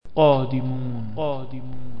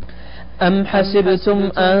أم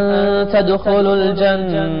حسبتم أن تدخلوا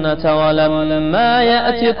الجنة ولما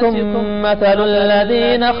يأتكم مثل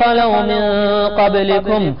الذين خلوا من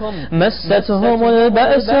قبلكم مستهم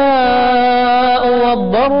البأساء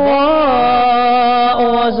والضراء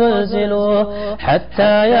وزلزلوا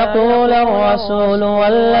حتى يقول الرسول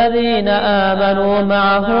والذين آمنوا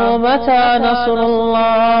معه متى نصر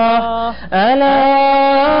الله ألا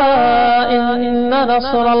إن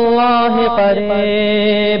نصر الله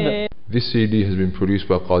قريب. This CD has been produced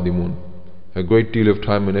by Qadimun. A great deal of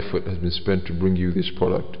time and effort has been spent to bring you this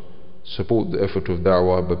product. Support the effort of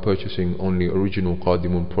da'wah by purchasing only original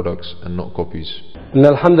Qadimun products and not copies. إن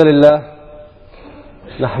الحمد لله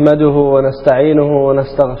نحمده ونستعينه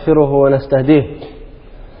ونستغفره ونستهديه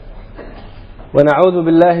ونعوذ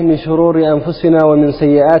بالله من شرور أنفسنا ومن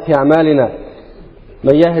سيئات أعمالنا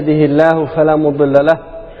من يهده الله فلا مضل له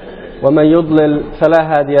ومن يضلل فلا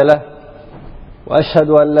هادي له وأشهد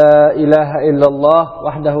أن لا إله إلا الله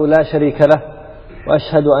وحده لا شريك له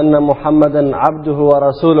وأشهد أن محمدا عبده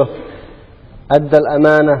ورسوله أدى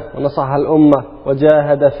الأمانة ونصح الأمة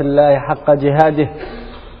وجاهد في الله حق جهاده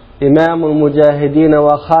إمام المجاهدين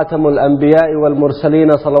وخاتم الأنبياء والمرسلين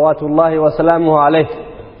صلوات الله وسلامه عليه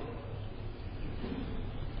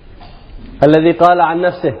الذي قال عن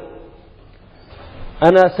نفسه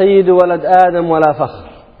أنا سيد ولد آدم ولا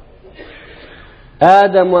فخر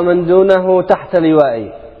آدم ومن دونه تحت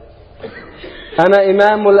لوائي أنا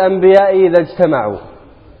إمام الأنبياء إذا اجتمعوا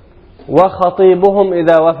وخطيبهم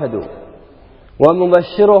إذا وفدوا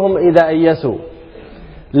ومبشرهم إذا أيسوا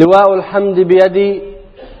لواء الحمد بيدي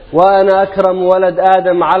وأنا أكرم ولد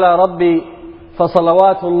آدم على ربي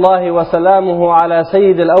فصلوات الله وسلامه على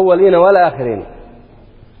سيد الأولين والآخرين.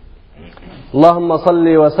 اللهم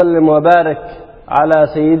صل وسلم وبارك على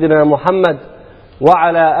سيدنا محمد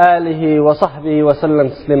وعلى آله وصحبه وسلم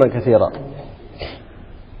تسليما كثيرا.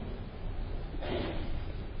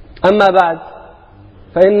 أما بعد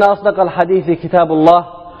فإن أصدق الحديث كتاب الله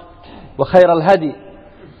وخير الهدي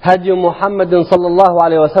هدي محمد صلى الله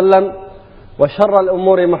عليه وسلم وشر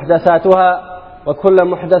الأمور محدثاتها وكل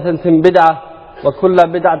محدثة بدعة وكل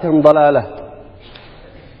بدعة ضلالة.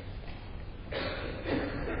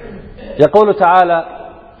 يقول تعالى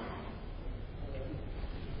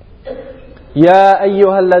يا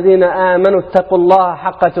أيها الذين آمنوا اتقوا الله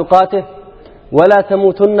حق تقاته ولا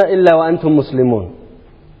تموتن إلا وأنتم مسلمون.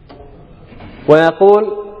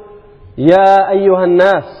 ويقول يا أيها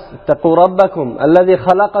الناس اتقوا ربكم الذي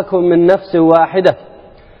خلقكم من نفس واحدة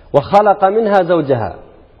وخلق منها زوجها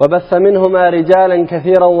وبث منهما رجالا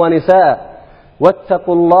كثيرا ونساء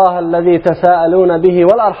واتقوا الله الذي تساءلون به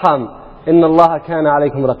والأرحام إن الله كان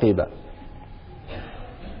عليكم رقيبا.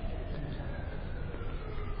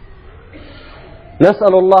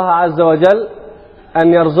 نسأل الله عز وجل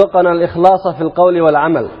أن يرزقنا الإخلاص في القول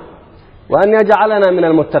والعمل وأن يجعلنا من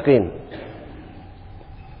المتقين.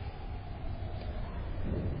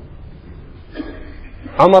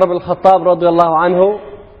 عمر بن الخطاب رضي الله عنه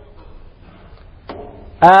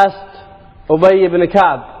asked Ubay ibn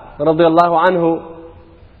Ka'b رضي الله عنه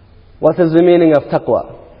what is the meaning of taqwa.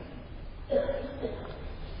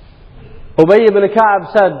 Ubay ibn Ka'b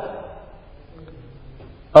said,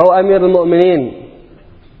 O Amir al-Mu'mineen,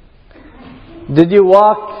 did you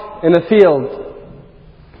walk in a field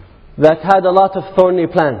that had a lot of thorny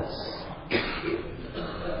plants?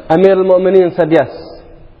 Amir al-Mu'mineen said yes.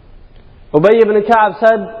 Ubay ibn Ka'b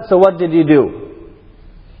said, so what did you do?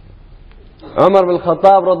 Umar ibn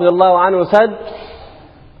Khattab radiyallahu anhu said,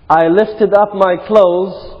 I lifted up my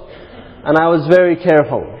clothes and I was very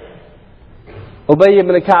careful. Ubay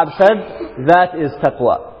ibn Ka'b said, that is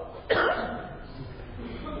taqwa.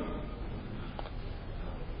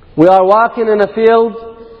 We are walking in a field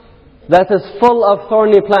that is full of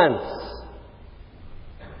thorny plants.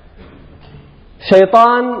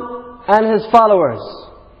 Shaitan and his followers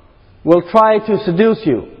will try to seduce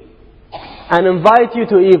you and invite you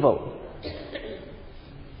to evil.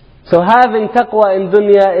 So having taqwa in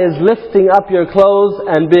dunya is lifting up your clothes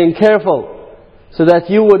and being careful so that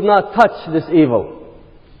you would not touch this evil.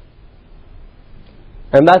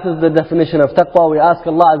 And that is the definition of taqwa. We ask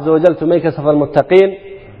Allah Azza wa Jal to make us of al-muttaqeen.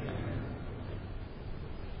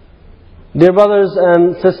 Dear brothers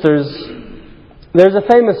and sisters, there's a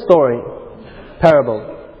famous story,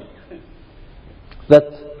 parable, that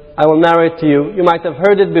I will narrate to you. You might have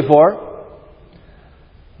heard it before,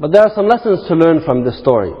 but there are some lessons to learn from this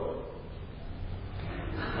story.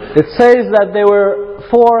 It says that there were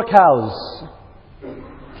 4 cows.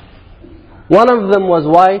 One of them was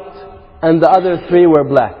white and the other 3 were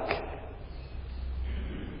black.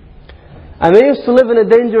 And they used to live in a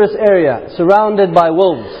dangerous area surrounded by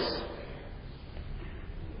wolves.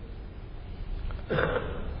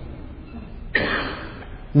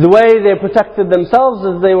 The way they protected themselves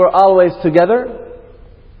is they were always together.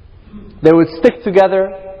 They would stick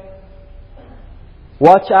together,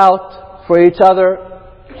 watch out for each other.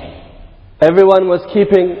 Everyone was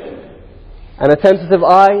keeping an attentive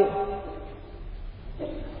eye.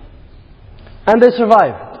 And they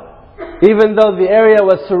survived, even though the area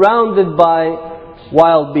was surrounded by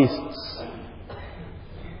wild beasts.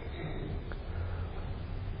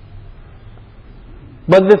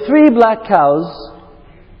 But the 3 black cows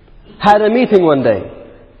had a meeting one day.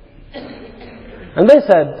 And they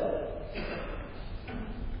said,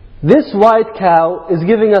 this white cow is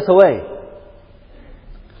giving us away.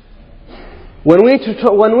 When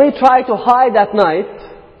we try to hide at night,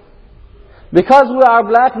 because we are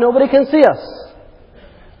black, nobody can see us.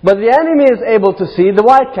 But the enemy is able to see the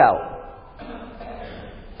white cow.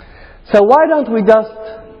 So why don't we just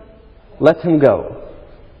let him go?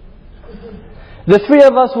 The 3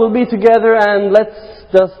 of us will be together and let's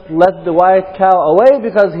just let the white cow away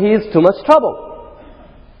because he's too much trouble.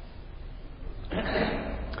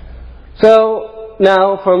 So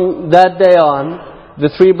now from that day on, the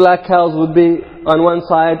 3 black cows would be on one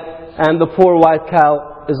side and the poor white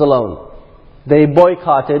cow is alone. They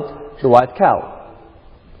boycotted the white cow.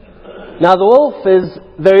 Now the wolf is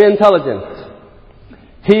very intelligent.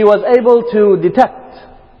 He was able to detect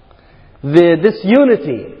the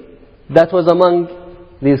disunity that was among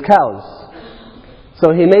these cows.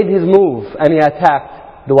 So he made his move and he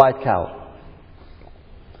attacked the white cow.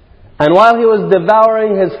 And while he was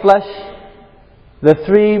devouring his flesh, the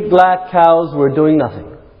 3 black cows were doing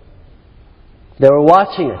nothing. They were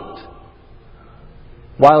watching it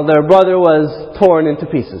while their brother was torn into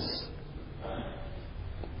pieces.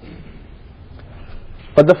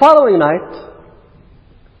 But the following night,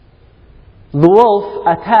 the wolf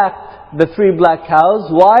attacked the 3 black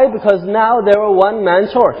cows. Why? Because now they were 1 man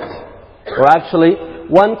short. Or actually,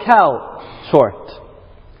 1 cow short.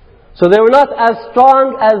 So they were not as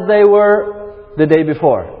strong as they were the day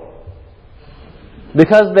before.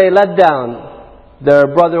 Because they let down their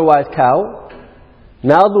brother white cow,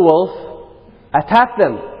 now the wolf attacked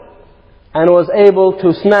them and was able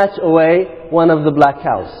to snatch away 1 of the black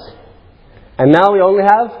cows. And now we only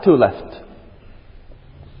have 2 left.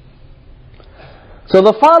 So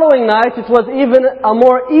the following night, it was even a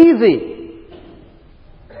more easy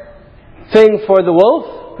thing for the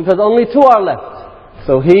wolf, because only 2 are left.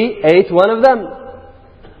 So he ate 1 of them.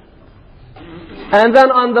 And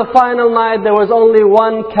then on the final night, there was only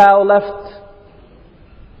 1 cow left.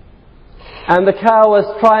 And the cow was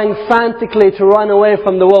trying frantically to run away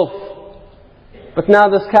from the wolf. But now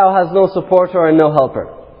this cow has no supporter and no helper.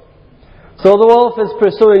 So the wolf is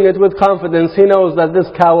pursuing it with confidence. He knows that this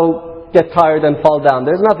cow will get tired and fall down.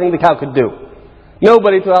 There's nothing the cow could do.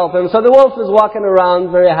 Nobody to help him. So the wolf is walking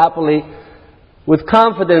around very happily with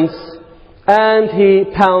confidence, and he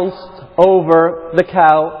pounced over the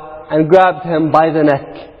cow and grabbed him by the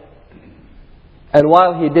neck. And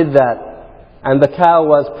while he did that, and the cow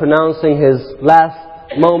was pronouncing his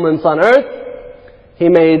last moments on earth, he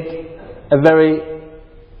made a very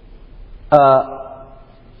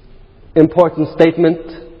important statement,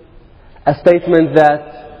 a statement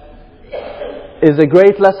that is a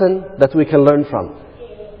great lesson that we can learn from.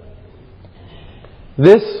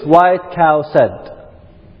 This white cow said,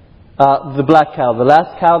 the black cow, the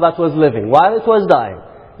last cow that was living, while it was dying,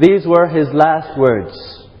 these were his last words.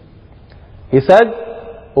 He said,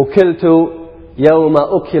 أُكِلْتُ يَوْمَ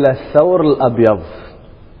أُكِلَ الثَّوْرُ الْأَبْيَضُ.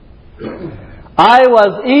 I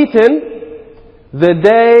was eaten the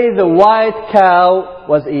day the white cow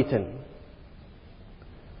was eaten.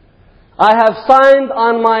 I have signed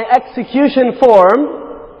on my execution form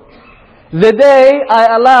the day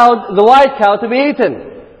I allowed the white cow to be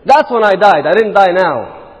eaten. That's when I died. I didn't die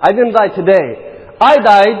now. I didn't die today. I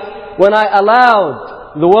died when I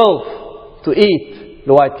allowed the wolf to eat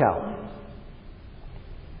the white cow.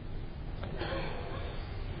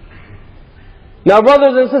 Now,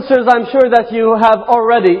 brothers and sisters, I'm sure that you have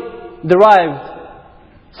already derived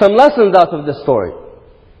some lessons out of this story.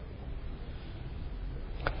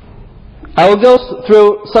 I will go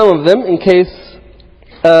through some of them in case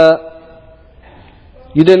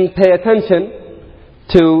you didn't pay attention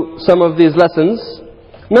to some of these lessons.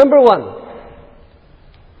 Number 1,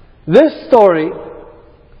 this story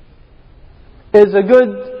is a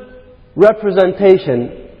good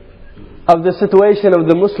representation of the situation of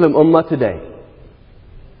the Muslim Ummah today.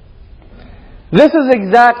 This is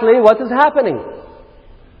exactly what is happening.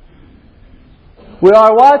 We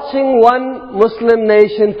are watching one Muslim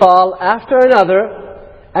nation fall after another,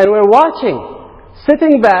 and we're watching,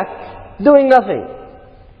 sitting back, doing nothing.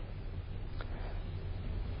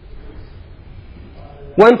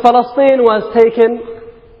 When Palestine was taken,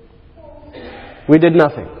 we did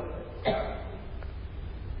nothing.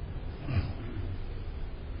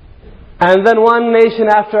 And then one nation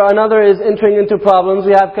after another is entering into problems.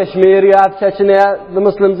 We have Kashmir, you have Chechnya, the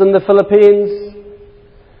Muslims in the Philippines,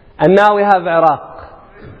 and now we have Iraq.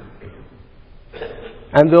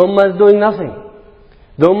 And the Ummah is doing nothing.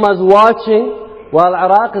 The Ummah is watching while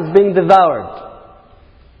Iraq is being devoured.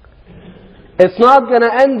 It's not going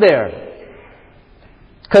to end there,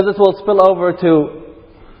 because it will spill over to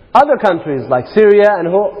other countries like Syria, and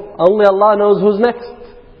only Allah knows who's next.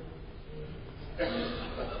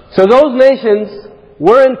 So those nations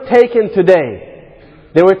weren't taken today.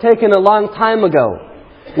 They were taken a long time ago.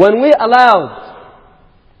 When we allowed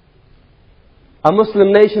a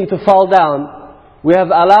Muslim nation to fall down, we have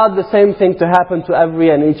allowed the same thing to happen to every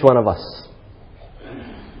and each one of us.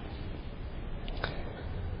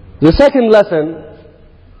 The second lesson,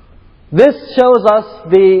 this shows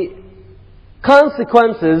us the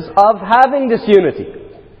consequences of having disunity.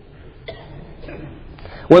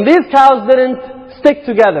 When these cows didn't stick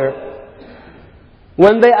together,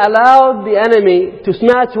 when they allowed the enemy to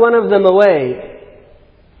snatch one of them away,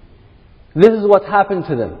 this is what happened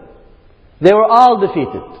to them. They were all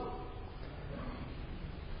defeated.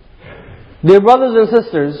 Dear brothers and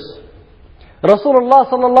sisters, Rasulullah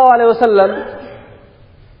sallallahu alaihi wasallam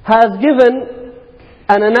has given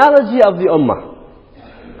an analogy of the ummah.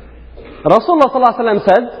 Rasulullah sallallahu alaihi wasallam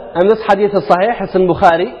said, and this hadith is sahih, it's in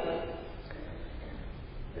Bukhari,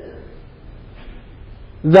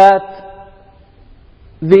 that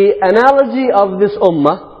the analogy of this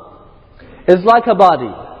ummah is like a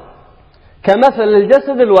body. كمثل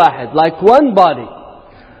الجسد الواحد, like one body.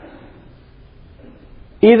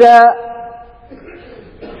 إذا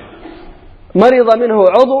مرض منه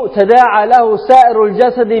عضو تداعى له سائر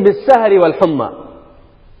الجسد بالسهر والحمى.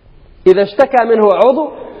 إذا اشتكى منه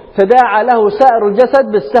عضو تداعى له سائر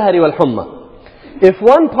الجسد بالسهر والحمى. If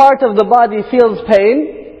one part of the body feels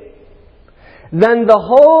pain, then the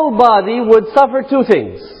whole body would suffer two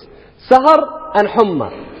things: sahar and humma.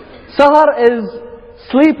 Sahar is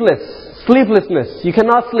sleeplessness. You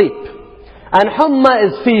cannot sleep. And humma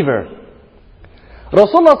is fever.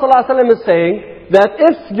 Rasulullah ﷺ is saying that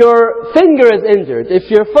if your finger is injured, if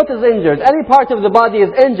your foot is injured, any part of the body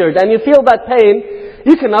is injured, and you feel that pain,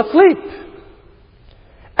 you cannot sleep.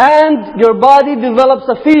 And your body develops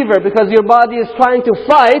a fever because your body is trying to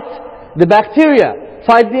fight the bacteria,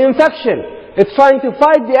 fight the infection. It's trying to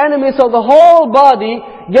fight the enemy, so the whole body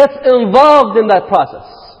gets involved in that process.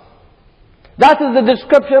 That is the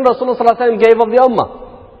description Rasulullah ﷺ gave of the ummah.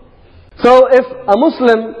 So if a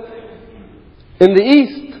Muslim in the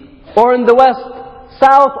east or in the west,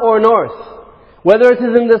 south or north, whether it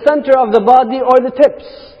is in the center of the body or the tips,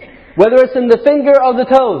 whether it's in the finger or the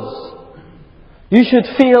toes, you should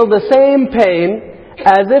feel the same pain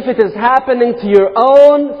as if it is happening to your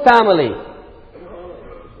own family.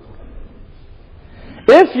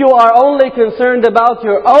 If you are only concerned about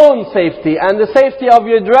your own safety and the safety of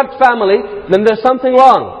your direct family, then there's something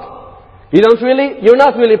wrong. You're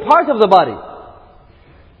not really part of the body.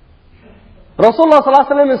 Rasulullah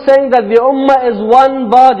ﷺ is saying that the ummah is one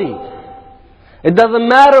body. It doesn't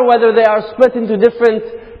matter whether they are split into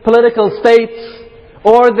different political states,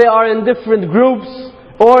 or they are in different groups,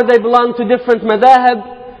 or they belong to different madahib.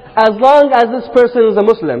 As long as this person is a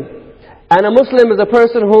Muslim, and a Muslim is a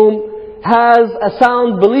person whom has a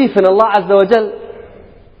sound belief in Allah Azza wa Jal,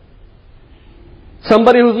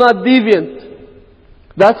 somebody who's not deviant,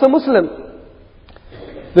 that's a Muslim.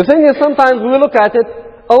 The thing is, sometimes we look at it,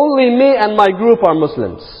 only me and my group are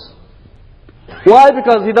Muslims. Why?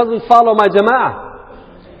 Because he doesn't follow my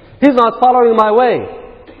jama'ah. He's not following my way.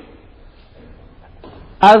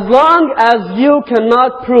 As long as you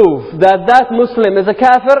cannot prove that that Muslim is a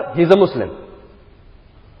kafir, he's a Muslim.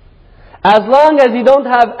 As long as you don't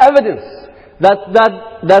have evidence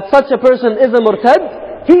that such a person is a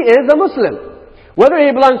murtad, he is a Muslim. Whether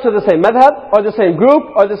he belongs to the same madhab, or the same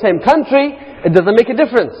group, or the same country, it doesn't make a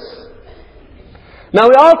difference. Now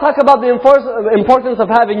we all talk about the importance of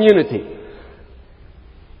having unity.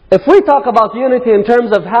 If we talk about unity in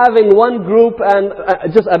terms of having one group and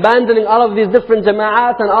just abandoning all of these different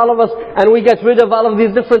jama'at and all of us, and we get rid of all of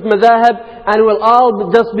these different madhahib and we'll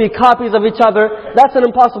all just be copies of each other, that's an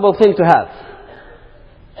impossible thing to have.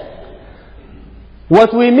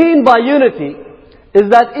 What we mean by unity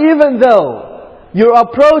is that even though your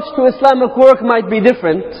approach to Islamic work might be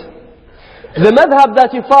different, the madhab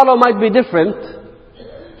that you follow might be different,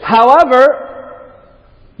 however,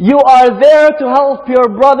 you are there to help your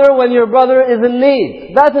brother when your brother is in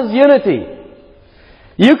need. That is unity.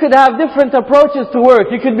 You could have different approaches to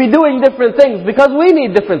work. You could be doing different things because we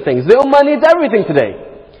need different things. The ummah needs everything today.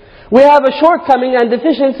 We have a shortcoming and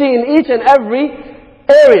deficiency in each and every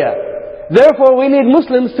area. Therefore, we need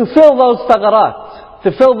Muslims to fill those thagarat,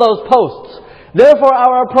 to fill those posts. Therefore,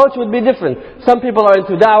 our approach would be different. Some people are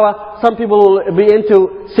into da'wah, some people will be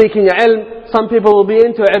into seeking ilm, some people will be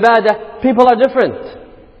into ibadah. People are different.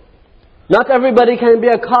 Not everybody can be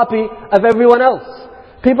a copy of everyone else.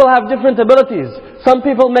 People have different abilities. Some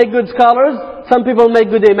people make good scholars, some people make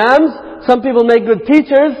good imams, some people make good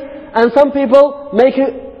teachers, and some people make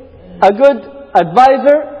a good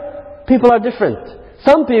advisor. People are different.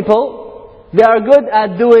 Some people, they are good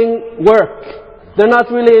at doing work. They're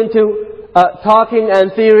not really into talking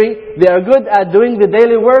and theory. They are good at doing the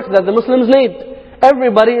daily work that the Muslims need.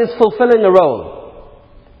 Everybody is fulfilling a role.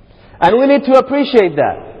 And we need to appreciate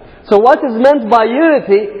that. So what is meant by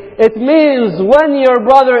unity? It means when your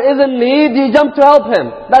brother is in need, you jump to help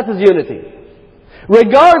him. That is unity.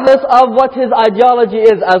 Regardless of what his ideology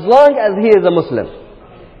is, as long as he is a Muslim.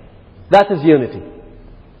 That is unity.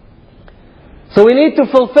 So we need to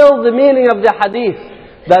fulfill the meaning of the hadith,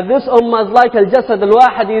 that this ummah is like al-jasad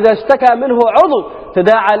al-wahid إذا اشتكى منه عضو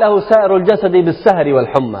تداعى له سائر الجسد بالسهر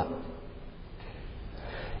والحمى.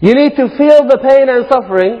 You need to feel the pain and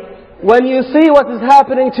suffering when you see what is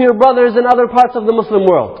happening to your brothers in other parts of the Muslim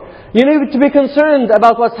world. You need to be concerned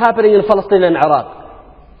about what's happening in Palestine and Iraq.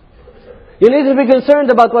 You need to be concerned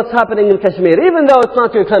about what's happening in Kashmir, even though it's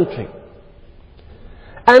not your country.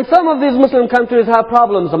 And some of these Muslim countries have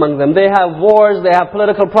problems among them. They have wars, they have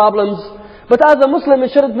political problems. But as a Muslim,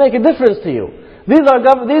 it shouldn't make a difference to you. These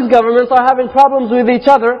governments are having problems with each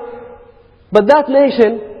other. But that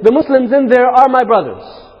nation, the Muslims in there are my brothers.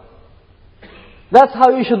 That's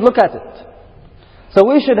how you should look at it. So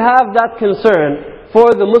we should have that concern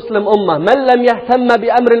for the Muslim ummah. مَنْ لَمْ يَهْتَمَّ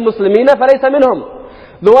بِأَمْرِ الْمُسْلِمِينَ فَلَيْسَ مِنْهُمْ.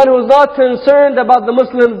 The one who is not concerned about the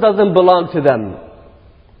Muslims doesn't belong to them.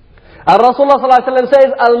 And Rasulullah ﷺ says,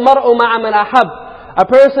 الْمَرْءُ مَعَ مَنْ أَحَبْ. A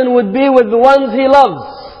person would be with the ones he loves.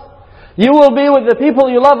 You will be with the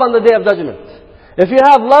people you love on the Day of Judgment. If you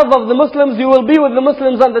have love of the Muslims, you will be with the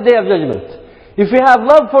Muslims on the Day of Judgment. If you have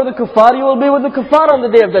love for the kuffar, you will be with the kuffar on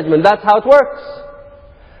the Day of Judgment. That's how it works.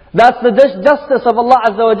 That's the justice of Allah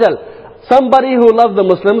Azza wa Jal. Somebody who loves the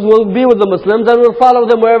Muslims will be with the Muslims and will follow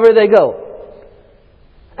them wherever they go.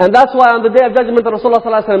 And that's why on the Day of Judgment, Rasulullah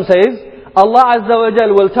ﷺ says, Allah Azza wa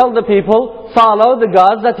Jal will tell the people, follow the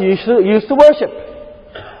gods that you used to worship.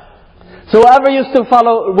 So whoever used to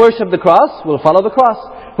worship the cross, will follow the cross.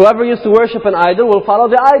 Whoever used to worship an idol, will follow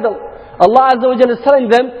the idol. Allah Azza wa Jal is telling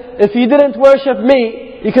them, if you didn't worship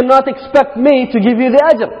me, you cannot expect me to give you the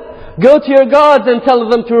ajr. Go to your gods and tell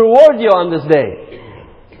them to reward you on this day.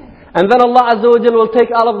 And then Allah Azza wa Jal will take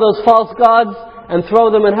all of those false gods and throw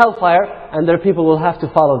them in hellfire, and their people will have to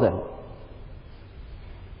follow them.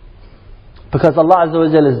 Because Allah Azza wa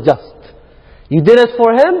Jal is just. You did it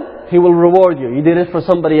for Him, He will reward you. You did it for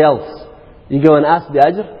somebody else, you go and ask the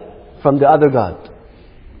ajr from the other God.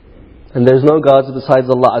 And there's no gods besides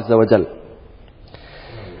Allah Azza wa Jal.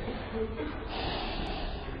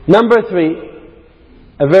 Number 3,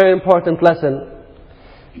 a very important lesson,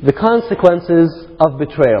 the consequences of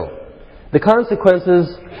betrayal. The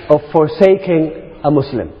consequences of forsaking a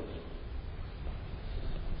Muslim.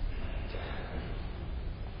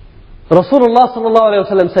 Rasulullah sallallahu alayhi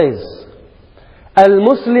wa sallam says,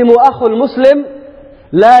 Al-Muslimu akhul Muslim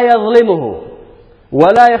la yadhlimuhu wa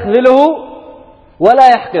la yakhziluhu wa la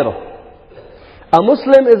yahqiruhu. A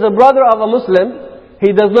Muslim is a brother of a Muslim.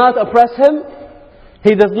 He does not oppress him,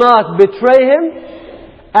 he does not betray him,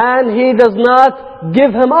 and he does not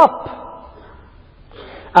give him up.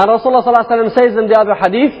 And Rasulullah ﷺ says in the other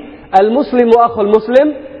hadith, Al-Muslimu akhul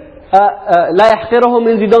Muslim la yahqiruhu,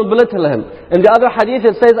 means you don't belittle him. In the other hadith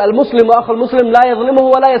it says, Al-Muslimu akhul Muslim la yadhlimuhu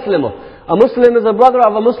wa la yaslimuhu. A Muslim is a brother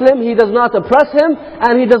of a Muslim. He does not oppress him,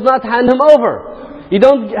 and he does not hand him over. You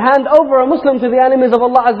don't hand over a Muslim to the enemies of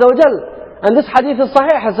Allah Azza wa Jal. And this hadith is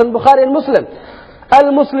sahih, it's in Bukhari and Muslim.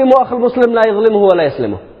 Al-Muslimu akhul Muslim la yadhlimuhu wa la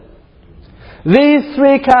yaslimuhu. These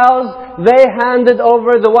 3 cows, they handed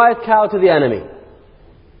over the white cow to the enemy.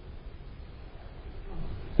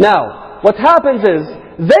 Now, what happens is,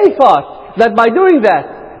 they thought that by doing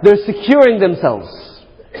that, they're securing themselves.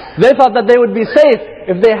 They thought that they would be safe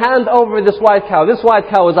if they hand over this white cow. This white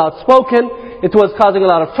cow was outspoken, it was causing a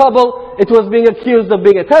lot of trouble, it was being accused of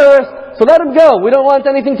being a terrorist, so let him go, we don't want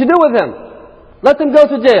anything to do with him. Let him go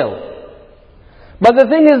to jail. But the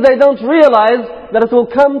thing is, they don't realize that it will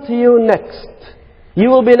come to you next. You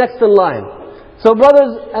will be next in line. So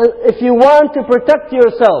brothers, if you want to protect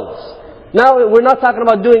yourselves, now we're not talking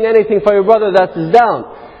about doing anything for your brother that is down.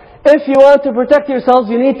 If you want to protect yourselves,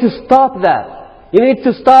 you need to stop that. You need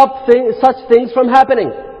to stop such things from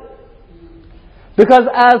happening. Because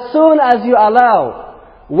as soon as you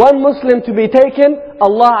allow one Muslim to be taken,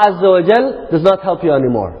 Allah Azza wa Jal does not help you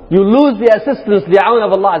anymore. You lose the assistance, the aun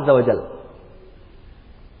of Allah Azza wa Jal.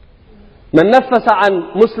 من نفس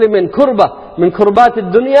عن مسلم كربة من كربات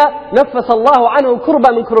الدنيا نفس الله عنه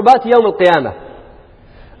كربة من كربات يوم القيامة.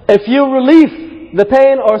 If you relieve the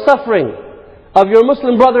pain or suffering of your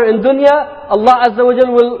Muslim brother in dunya, Allah Azza wa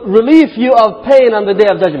Jal will relieve you of pain on the Day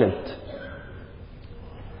of Judgment.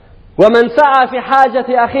 ومن سعى في حاجة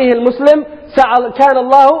أخيه المسلم كان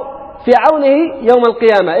الله في عونه يوم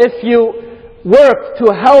القيامة. If you work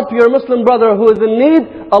to help your Muslim brother who is in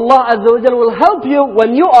need, Allah Azza wa Jal will help you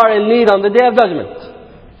when you are in need on the Day of Judgment.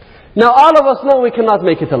 Now all of us know we cannot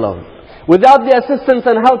make it alone. Without the assistance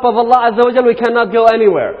and help of Allah Azza wa Jal, we cannot go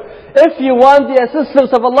anywhere. If you want the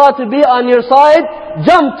assistance of Allah to be on your side,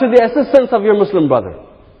 jump to the assistance of your Muslim brother.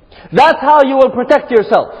 That's how you will protect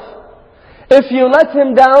yourself. If you let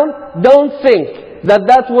him down, don't think that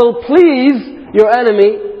that will please your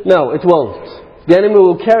enemy. No, it won't. The enemy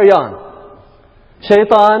will carry on.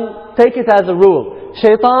 Shaitan, take it as a rule.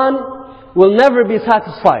 Shaitan will never be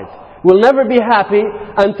satisfied, will never be happy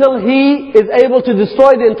until he is able to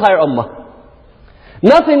destroy the entire ummah.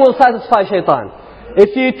 Nothing will satisfy Shaitan.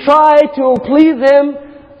 If you try to please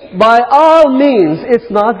him by all means,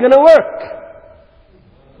 it's not going to work.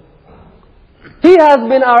 He has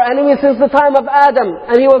been our enemy since the time of Adam,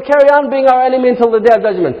 and he will carry on being our enemy until the Day of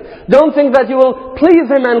Judgment. Don't think that you will please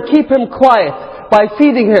him and keep him quiet by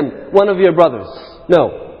feeding him one of your brothers.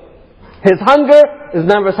 No. His hunger is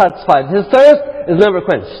never satisfied. His thirst is never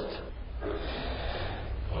quenched.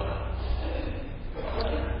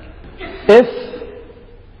 If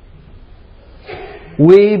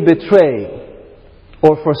we betray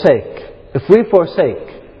or forsake, if we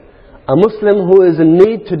forsake a Muslim who is in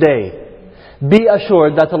need today, be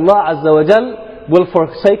assured that Allah Azza wa Jal will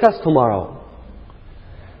forsake us tomorrow.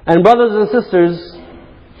 And brothers and sisters,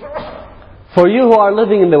 for you who are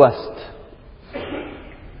living in the West,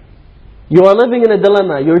 you are living in a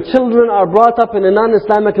dilemma. Your children are brought up in a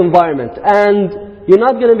non-Islamic environment and you're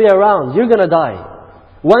not going to be around. You're going to die.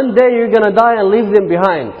 One day you're going to die and leave them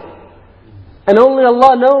behind. And only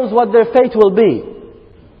Allah knows what their fate will be.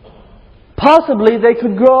 Possibly they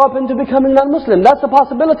could grow up into becoming non-Muslim. That's a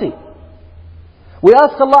possibility. We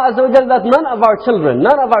ask Allah Azza wa Jalla that none of our children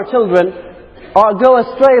go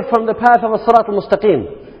astray from the path of as-Sirat al-Mustaqim.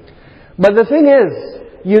 But the thing is,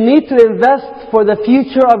 you need to invest for the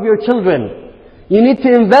future of your children. You need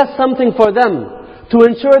to invest something for them to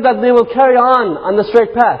ensure that they will carry on the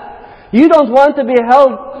straight path. You don't want to be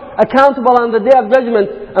held accountable on the Day of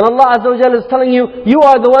Judgment, and Allah Azza wa Jalla is telling you, you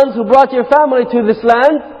are the ones who brought your family to this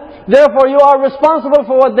land, therefore you are responsible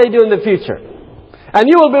for what they do in the future. And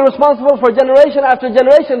you will be responsible for generation after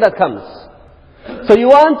generation that comes. So you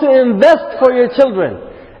want to invest for your children.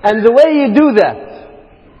 And the way you do that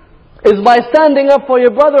is by standing up for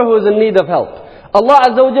your brother who is in need of help. Allah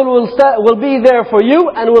Azza wa Jalla will be there for you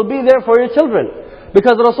and will be there for your children.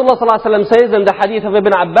 Because Rasulullah sallallahu alaihi wasallam says in the hadith of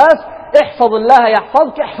Ibn Abbas, احفظ الله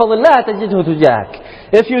يحفظك احفظ الله تجده تجاهك.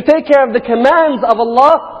 If you take care of the commands of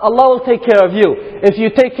Allah, Allah will take care of you. If you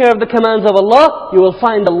take care of the commands of Allah, you will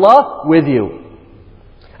find Allah with you.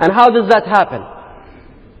 And how does that happen?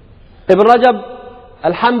 Ibn Rajab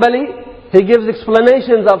al-Hanbali, he gives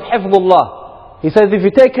explanations of Hifdullah. He says, if you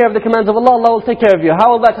take care of the commands of Allah, Allah will take care of you.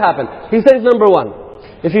 How will that happen? He says, number one,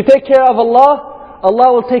 if you take care of Allah, Allah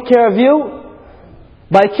will take care of you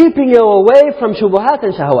by keeping you away from shubuhat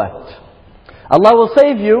and shahawat. Allah will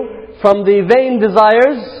save you from the vain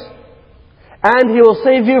desires, and He will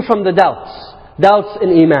save you from the doubts in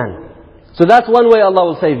Iman. So that's one way Allah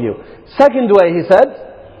will save you. Second way, he said,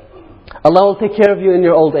 Allah will take care of you in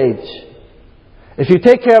your old age. If you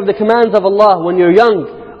take care of the commands of Allah when you're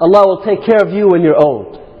young, Allah will take care of you when you're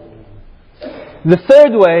old. The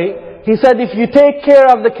third way, he said, if you take care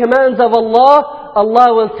of the commands of Allah,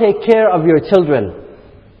 Allah will take care of your children.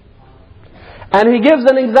 And he gives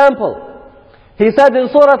an example. He said in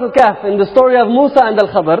Surah Al-Kahf, in the story of Musa and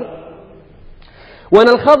Al-Khadr, when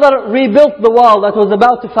Al-Khadr rebuilt the wall that was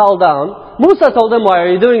about to fall down, Musa told him, why are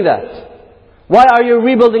you doing that? Why are you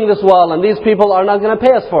rebuilding this wall and these people are not going to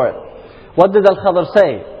pay us for it? What did Al-Khadr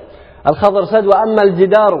say? Al-Khadr said, وَأَمَّا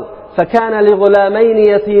الْجِدَارُ فَكَانَ لِغُلَامَيْنِ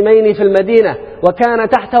يَتِيمَيْنِ فِي الْمَدِينَةِ وَكَانَ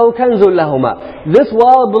تَحْتَهُ كَنْزٌ لَهُمَا. This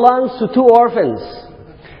wall belongs to two orphans,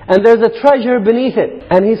 and there's a treasure beneath it.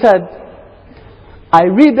 And he said, I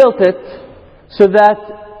rebuilt it so that,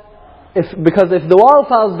 because if the wall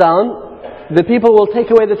falls down, the people will take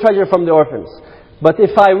away the treasure from the orphans. But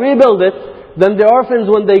if I rebuild it, then the orphans,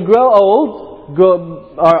 when they grow old,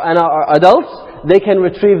 and are adults, they can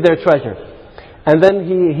retrieve their treasure. And then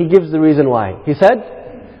he gives the reason why. He said,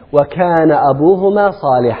 وَكَانَ أَبُوهُمَا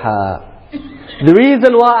صَالِحًا. The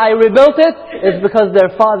reason why I rebuilt it is because their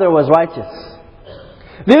father was righteous.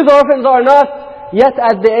 These orphans are not yet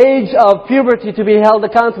at the age of puberty to be held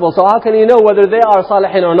accountable. So how can you know whether they are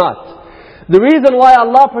salihin or not? The reason why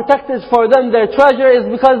Allah protected for them their treasure is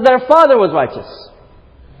because their father was righteous.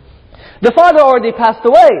 The father already passed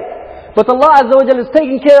away, but Allah Azza wa Jal is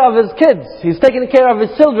taking care of His kids. He's taking care of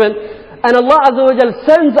His children. And Allah Azza wa Jal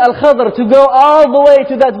sends Al-Khadr to go all the way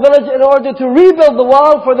to that village in order to rebuild the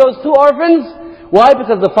wall for those two orphans. Why?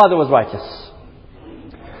 Because the father was righteous.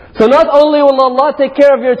 So not only will Allah take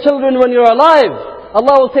care of your children when you're alive,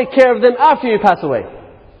 Allah will take care of them after you pass away.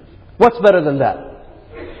 What's better than that?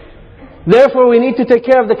 Therefore we need to take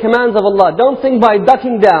care of the commands of Allah. Don't think by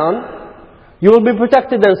ducking down, you will be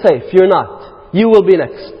protected and safe. You're not. You will be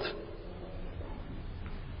next.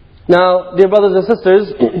 Now, dear brothers and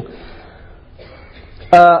sisters,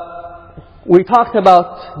 we talked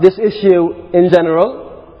about this issue in general.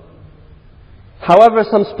 However,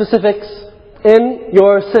 some specifics in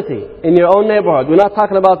your city, in your own neighborhood. We're not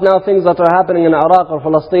talking about now things that are happening in Iraq or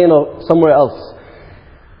Palestine or somewhere else.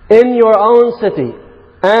 In your own city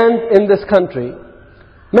and in this country,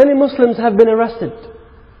 many Muslims have been arrested.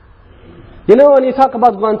 You know, when you talk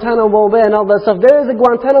about Guantanamo Bay and all that stuff, there is a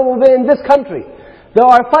Guantanamo Bay in this country. There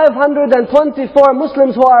are 524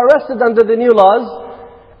 Muslims who are arrested under the new laws,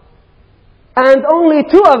 and only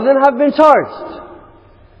 2 of them have been charged.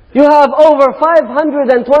 You have over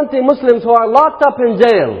 520 Muslims who are locked up in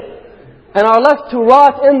jail and are left to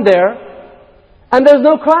rot in there, and there's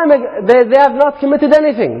no crime, they have not committed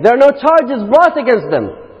anything. There are no charges brought against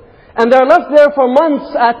them. And they're left there for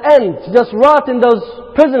months at end, to just rot in those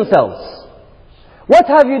prison cells. What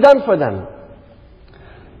have you done for them?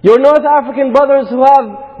 Your North African brothers who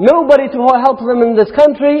have nobody to help them in this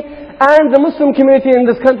country, and the Muslim community in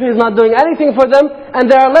this country is not doing anything for them,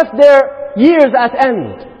 and they are left there years at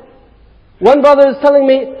end. One brother is telling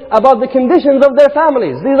me about the conditions of their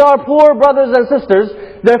families. These are poor brothers and sisters.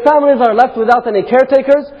 Their families are left without any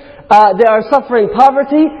caretakers. They are suffering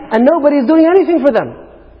poverty, and nobody is doing anything for them.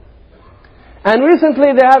 And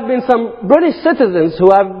recently there have been some British citizens who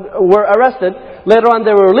were arrested. Later on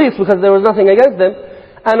they were released because there was nothing against them.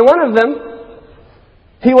 And one of them,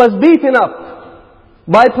 he was beaten up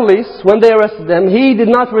by police when they arrested him. He did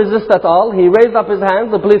not resist at all. He raised up his hands.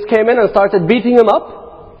 The police came in and started beating him up.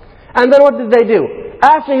 And then what did they do?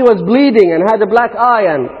 After he was bleeding and had a black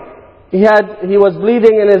eye and he was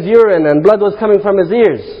bleeding in his urine and blood was coming from his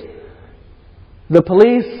ears, the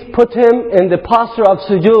police put him in the posture of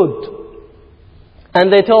sujood. And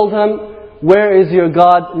they told him, "Where is your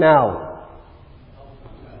God now?"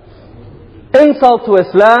 Insult to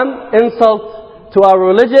Islam, insult to our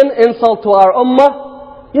religion, insult to our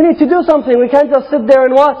ummah. You need to do something. We can't just sit there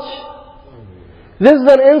and watch. This is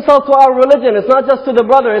an insult to our religion. It's not just to the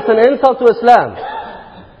brother, it's an insult to Islam.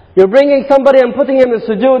 You're bringing somebody and putting him in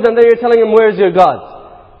sujood, and then you're telling him, "Where's your God?"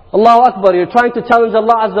 Allahu Akbar. You're trying to challenge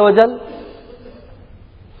Allah Azza wa Jal.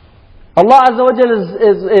 Allah Azza wa Jal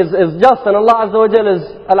is just, and Allah Azza wa Jal is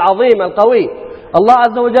Al-Azim, Al-Qawi. Allah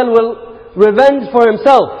Azza wa Jal will revenge for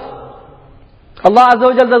Himself. Allah Azza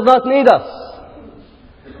wa Jal does not need us.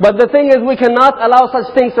 But the thing is, we cannot allow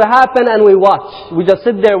such things to happen and we watch. We just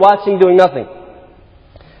sit there watching, doing nothing.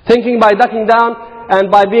 Thinking by ducking down and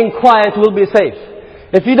by being quiet we'll be safe.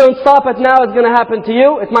 If you don't stop it now, it's going to happen to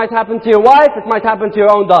you. It might happen to your wife. It might happen to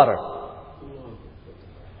your own daughter.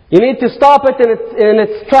 You need to stop it in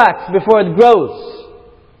its tracks before it grows.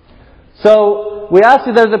 So we ask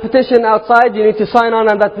you, there's a petition outside. You need to sign on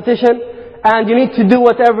that petition. And you need to do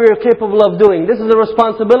whatever you're capable of doing. This is a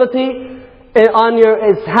responsibility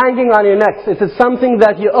it's hanging on your necks. It is something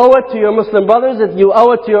that you owe it to your Muslim brothers. You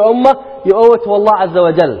owe it to your ummah. You owe it to Allah Azza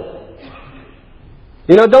wa Jal.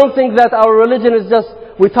 You know, don't think that our religion is just,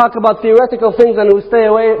 we talk about theoretical things and we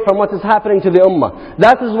stay away from what is happening to the ummah.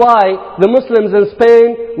 That is why the Muslims in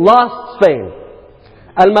Spain lost Spain.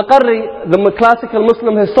 Al-Maqarri, the classical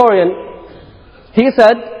Muslim historian, he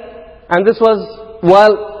said, and this was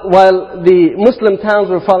while the Muslim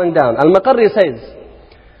towns were falling down. Al-Maqarri says,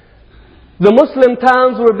 the Muslim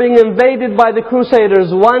towns were being invaded by the Crusaders,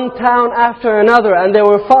 one town after another, and they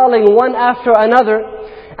were falling one after another.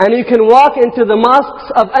 And you can walk into the mosques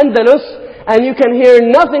of Andalus, and you can hear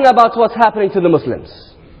nothing about what's happening to the Muslims.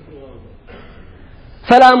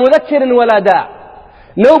 فَلَا مُذَكِّرٍ وَلَا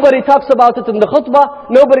دَاعٍ. Nobody talks about it in the khutbah,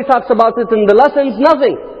 nobody talks about it in the lessons,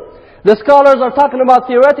 nothing. The scholars are talking about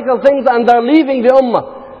theoretical things and they're leaving the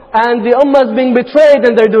ummah. And the ummah is being betrayed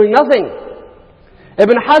and they're doing nothing.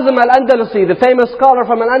 Ibn Hazm al-Andalusi, the famous scholar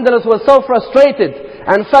from Al-Andalus, was so frustrated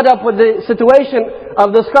and fed up with the situation of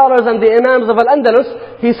the scholars and the imams of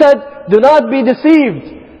Al-Andalus, he said, do not be deceived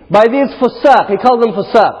by these fusaq. He called them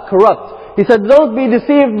fusaq, corrupt. He said, don't be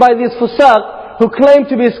deceived by these fusaq who claim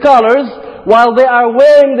to be scholars while they are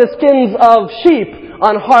wearing the skins of sheep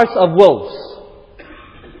on hearts of wolves.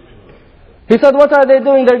 He said, what are they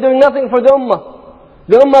doing? They're doing nothing for the ummah.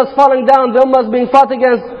 The ummah is falling down, the ummah is being fought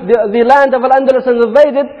against, the land of Al-Andalus is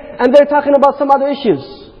invaded, and they're talking about some other issues.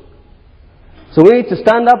 So we need to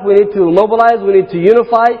stand up, we need to mobilize, we need to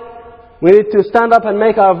unify, we need to stand up and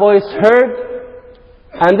make our voice heard.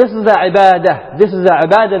 And this is the ibadah. This is the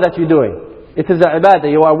ibadah that you're doing. It is the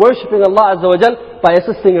ibadah. You are worshipping Allah Azza wa Jal by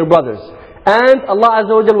assisting your brothers. And Allah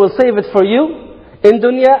Azza wa Jal will save it for you. In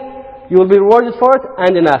dunya, you will be rewarded for it,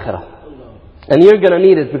 and in akhirah. And you're going to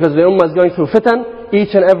need it because the ummah is going through fitan.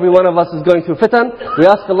 Each and every one of us is going through fitan. We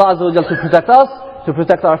ask Allah Azza wa Jal to protect us, to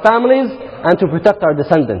protect our families, and to protect our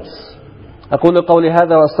descendants. أقول قولي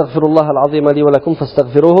هذا وأستغفر الله العظيم لي ولكم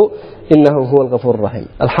فاستغفروه إنه هو الغفور الرحيم.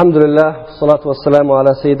 الحمد لله والصلاة والسلام على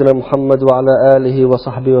سيدنا محمد وعلى آله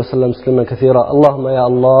وصحبه وسلم تسليما كثيرا. اللهم يا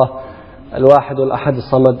الله الواحد الأحد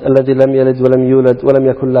الصمد الذي لم يلد ولم يولد ولم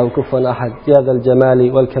يكن له كفوا أحد يا ذا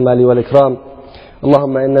الجمال والكمال والإكرام.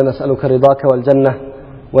 اللهم إنا نسألك رضاك والجنة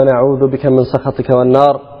ونعوذ بك من سخطك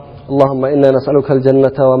والنار. اللهم إنا نسألك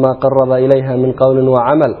الجنة وما قرب إليها من قول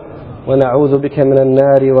وعمل ونعوذ بك من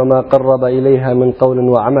النار وما قرب إليها من قول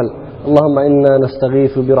وعمل. اللهم إنا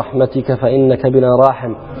نستغيث برحمتك فإنك بنا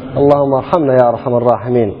راحم. اللهم ارحمنا يا أرحم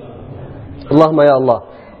الراحمين. اللهم يا الله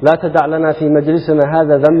لا تدع لنا في مجلسنا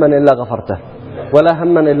هذا ذنبا إلا غفرته ولا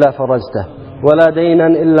هما إلا فرجته ولا دينا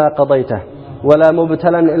إلا قضيته ولا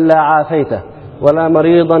مبتلا إلا عافيته ولا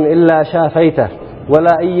مريضا إلا شافيته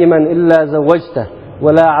ولا أيما إلا زوجته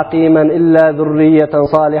ولا عقيما إلا ذرية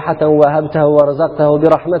صالحة وهبته ورزقته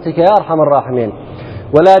برحمتك يا أرحم الراحمين.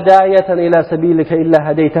 ولا داعية إلى سبيلك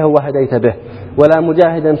إلا هديته وهديت به ولا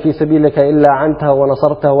مجاهدا في سبيلك إلا عنته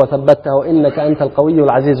ونصرته وثبته إنك أنت القوي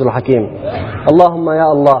العزيز الحكيم. اللهم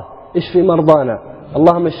يا الله اشفي مرضانا.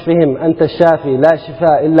 اللهم اشفهم أنت الشافي لا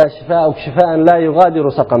شفاء إلا شفاءك شفاء لا يغادر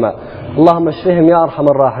سقما. اللهم اشفهم يا أرحم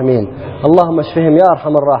الراحمين. اللهم اشفهم يا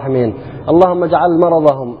أرحم الراحمين. اللهم اجعل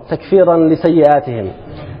مرضهم تكفيرا لسيئاتهم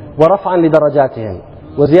ورفعا لدرجاتهم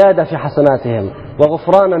وزيادة في حسناتهم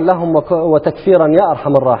وغفرانا لهم وتكفيرا يا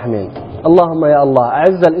أرحم الراحمين. اللهم يا الله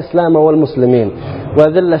أعز الإسلام والمسلمين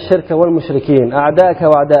وذل الشرك والمشركين أعداءك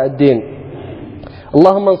وأعداء الدين.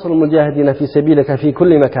 اللهم انصر المجاهدين في سبيلك في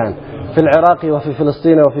كل مكان في العراق وفي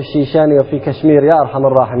فلسطين وفي الشيشان وفي كشمير يا أرحم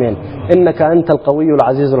الراحمين إنك أنت القوي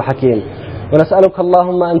العزيز الحكيم. ونسألك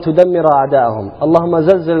اللهم أن تدمر أعداءهم. اللهم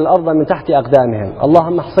زلزل الأرض من تحت أقدامهم.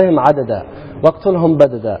 اللهم احصهم عددا واقتلهم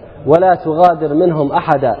بددا ولا تغادر منهم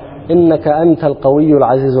أحدا إنك أنت القوي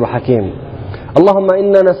العزيز الحكيم. اللهم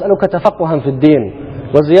إنا نسألك تفقها في الدين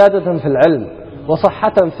وزيادة في العلم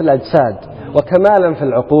وصحة في الأجساد وكمالا في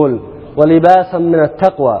العقول ولباسا من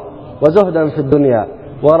التقوى وزهدا في الدنيا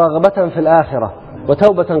ورغبة في الآخرة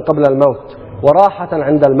وتوبة قبل الموت وراحة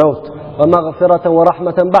عند الموت ومغفرة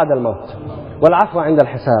ورحمة بعد الموت والعفو عند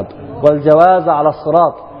الحساب والجواز على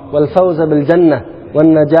الصراط والفوز بالجنة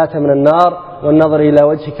والنجاة من النار والنظر إلى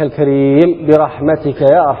وجهك الكريم برحمتك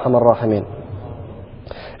يا أرحم الراحمين.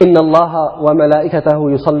 إن الله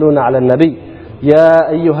وملائكته يصلون على النبي يا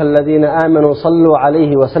أيها الذين آمنوا صلوا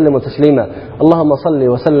عليه وسلموا تسليما. اللهم صل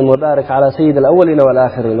وسلم وبارك على سيد الأولين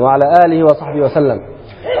والآخرين وعلى آله وصحبه وسلم.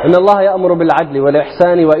 إن الله يأمر بالعدل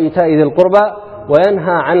والإحسان وإيتاء ذي القربى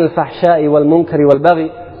وينهى عن الفحشاء والمنكر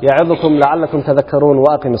والبغي يعظكم لعلكم تذكرون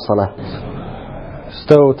وأقم الصلاة.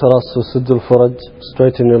 استووا ترصوا سدوا الفرج.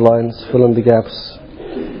 Straighten your lines, fill in the gaps.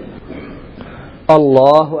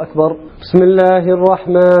 الله أكبر. بسم الله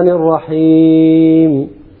الرحمن الرحيم.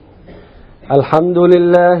 الحمد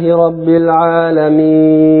لله رب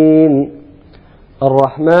العالمين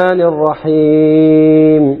الرحمن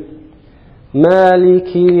الرحيم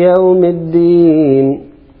مالك يوم الدين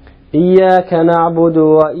إياك نعبد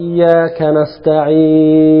وإياك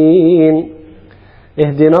نستعين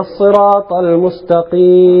اهدنا الصراط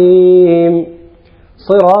المستقيم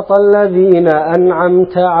صراط الذين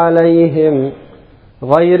أنعمت عليهم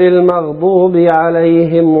غير المغضوب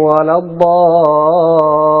عليهم ولا الضالين.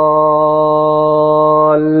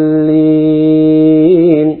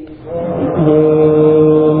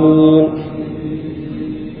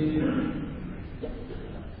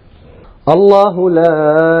 الله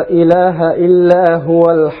لا إله إلا هو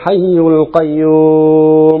الحي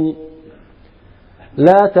القيوم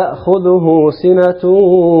لا تأخذه سنة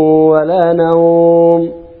ولا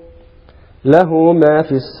نوم له ما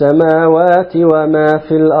في السماوات وما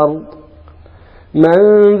في الأرض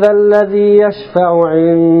من ذا الذي يشفع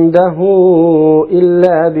عنده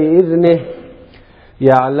إلا بإذنه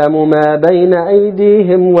يعلم ما بين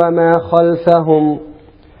أيديهم وما خلفهم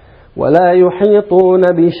ولا يحيطون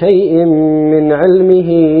بشيء من علمه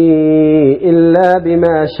إلا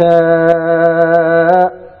بما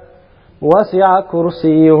شاء وسع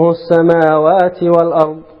كرسيه السماوات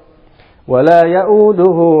والأرض ولا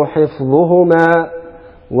يؤوده حفظهما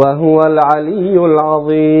وهو العلي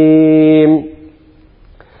العظيم.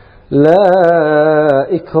 لا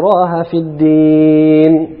إكراه في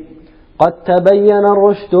الدين قد تبين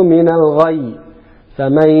الرشد من الغي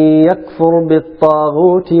فمن يكفر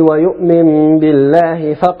بالطاغوت ويؤمن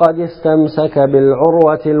بالله فقد استمسك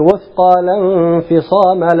بالعروة الوثقى لا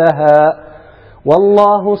انفصام لها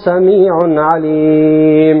والله سميع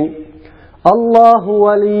عليم. الله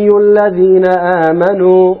ولي الذين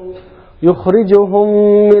آمنوا يخرجهم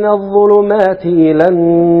من الظلمات إلى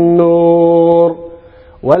النور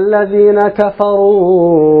والذين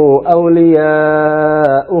كفروا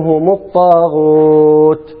أولياؤهم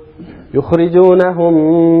الطاغوت يخرجونهم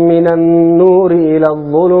من النور إلى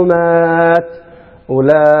الظلمات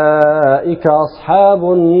أولئك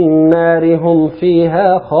أصحاب النار هم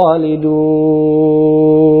فيها خالدون.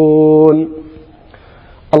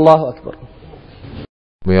 الله أكبر.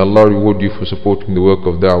 May Allah reward you for supporting the work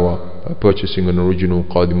of da'wah by purchasing an original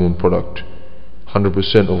Qadimun product.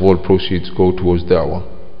 100% of all proceeds go towards da'wah.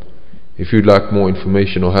 If you'd like more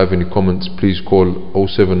information or have any comments, please call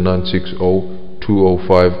 07960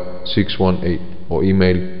 205 618 or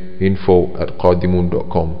email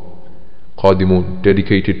info@qadimun.com. Qadimun,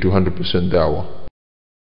 dedicated to 100% da'wah.